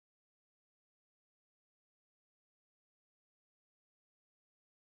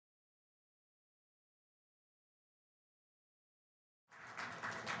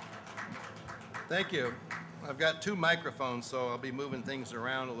Thank you. I've got two microphones, so I'll be moving things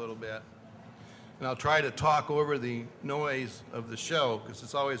around a little bit. And I'll try to talk over the noise of the show, because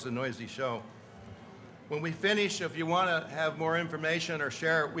it's always a noisy show. When we finish, if you want to have more information or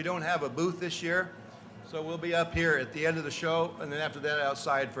share, we don't have a booth this year, so we'll be up here at the end of the show, and then after that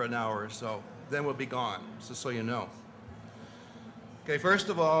outside for an hour or so. Then we'll be gone, just so you know. Okay, first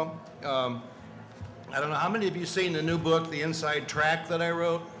of all, I don't know, how many of you seen the new book, The Inside Track, that I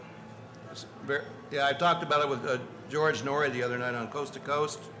wrote? Yeah, I talked about it with George Norrie the other night on Coast to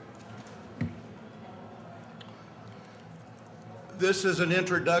Coast. This is an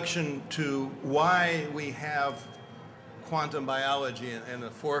introduction to why we have quantum biology in the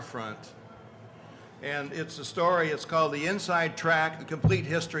forefront. And it's a story, it's called The Inside Track, The Complete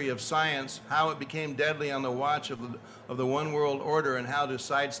History of Science, How It Became Deadly on the Watch of the One World Order, and How to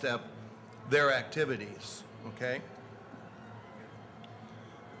Sidestep Their Activities, okay?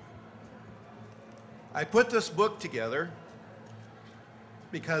 I put this book together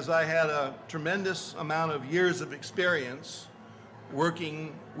because I had a tremendous amount of years of experience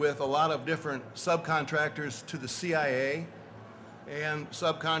working with a lot of different subcontractors to the CIA and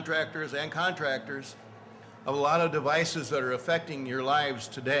subcontractors and contractors of a lot of devices that are affecting your lives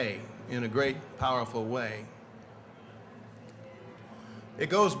today in a great, powerful way. It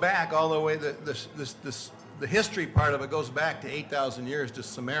goes back all the way, the history part of it goes back to 8,000 years to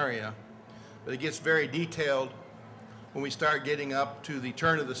Samaria. But it gets very detailed when we start getting up to the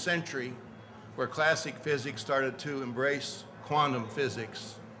turn of the century, where classic physics started to embrace quantum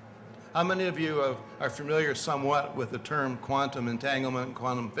physics. How many of you are familiar somewhat with the term quantum entanglement and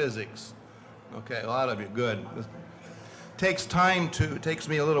quantum physics? Okay, a lot of you, good. It takes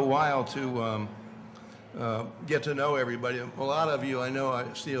me a little while to get to know everybody. A lot of you, I know,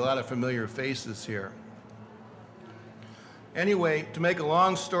 I see a lot of familiar faces here. Anyway, to make a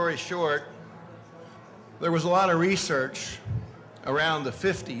long story short, there was a lot of research around the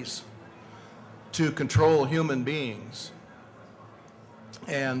 50s to control human beings.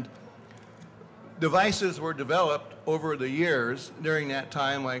 And devices were developed over the years during that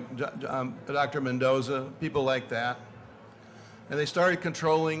time, like Dr. Mendoza, people like that. And they started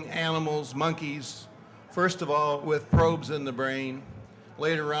controlling animals, monkeys, first of all with probes in the brain.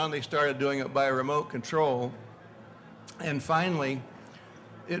 Later on, they started doing it by remote control. And finally,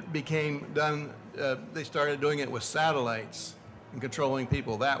 it became done. They started doing it with satellites and controlling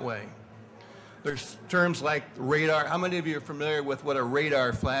people that way. There's terms like radar. How many of you are familiar with what a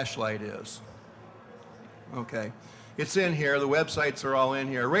radar flashlight is? Okay. It's in here. The websites are all in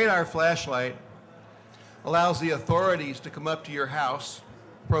here. A radar flashlight allows the authorities to come up to your house,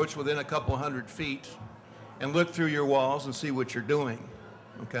 approach within a couple hundred feet, and look through your walls and see what you're doing.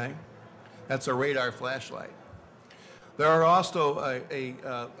 Okay? That's a radar flashlight. There are also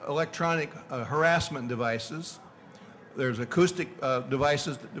electronic harassment devices. There's acoustic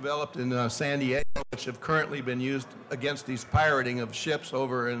devices that developed in San Diego, which have currently been used against these pirating of ships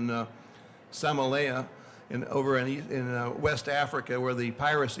over in Somalia, over in West Africa, where the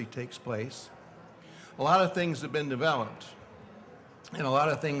piracy takes place. A lot of things have been developed, and a lot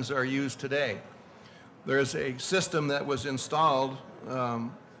of things are used today. There's a system that was installed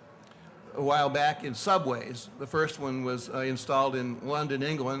a while back in subways. The first one was installed in London,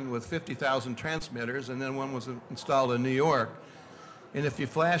 England with 50,000 transmitters, and then one was installed in New York. And if you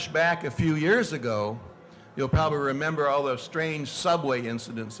flash back a few years ago, you'll probably remember all the strange subway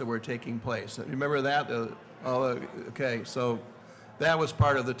incidents that were taking place. Remember that? Okay, so that was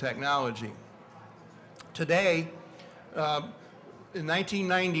part of the technology. Today, in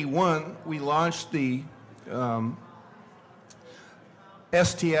 1991, we launched the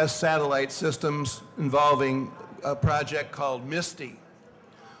STS satellite systems involving a project called MISTY.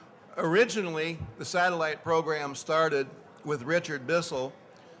 Originally, the satellite program started with Richard Bissell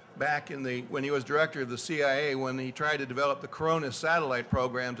back when he was director of the CIA, when he tried to develop the Corona satellite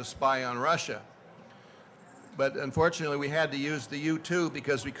program to spy on Russia. But unfortunately, we had to use the U-2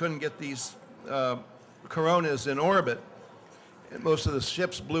 because we couldn't get these Coronas in orbit. And most of the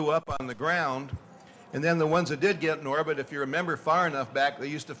ships blew up on the ground. And then the ones that did get in orbit, if you remember far enough back, they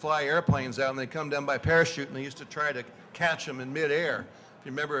used to fly airplanes out and they'd come down by parachute and they used to try to catch them in midair. If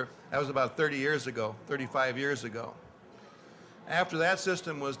you remember, that was about 30 years ago, 35 years ago. After that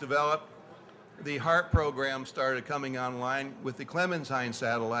system was developed, the HARP program started coming online with the Clementine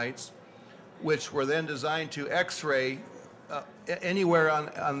satellites, which were then designed to X-ray anywhere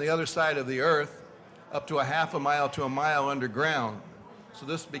on the other side of the Earth, up to a half a mile to a mile underground. So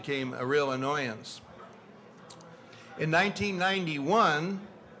this became a real annoyance. In 1991,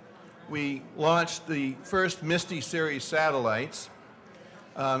 we launched the first MISTY series satellites.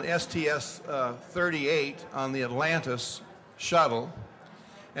 on STS-38 on the Atlantis shuttle,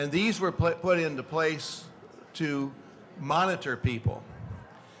 and these were put into place to monitor people.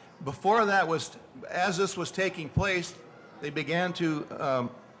 Before that as this was taking place, they began to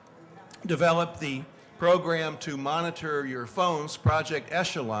develop the program to monitor your phones, Project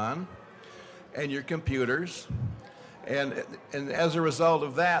Echelon, and your computers. And as a result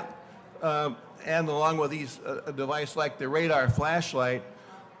of that, and along with a device like the radar flashlight,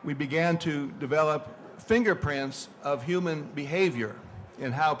 we began to develop fingerprints of human behavior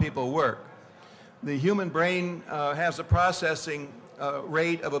and how people work. The human brain has a processing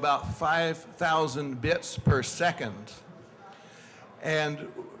rate of about 5,000 bits per second. And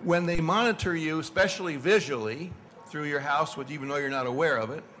when they monitor you, especially visually, through your house, even though you're not aware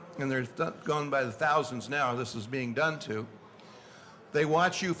of it, and there's gone by the thousands now this is being done to, they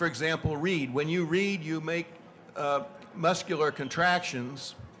watch you, for example, read. When you read, you make muscular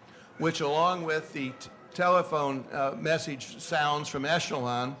contractions, which along with the telephone message sounds from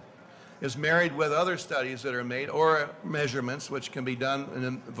Echelon is married with other studies that are made, or measurements, which can be done in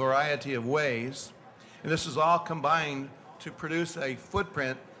a variety of ways. And this is all combined to produce a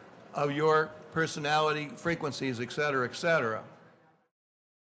footprint of your personality, frequencies, et cetera, et cetera.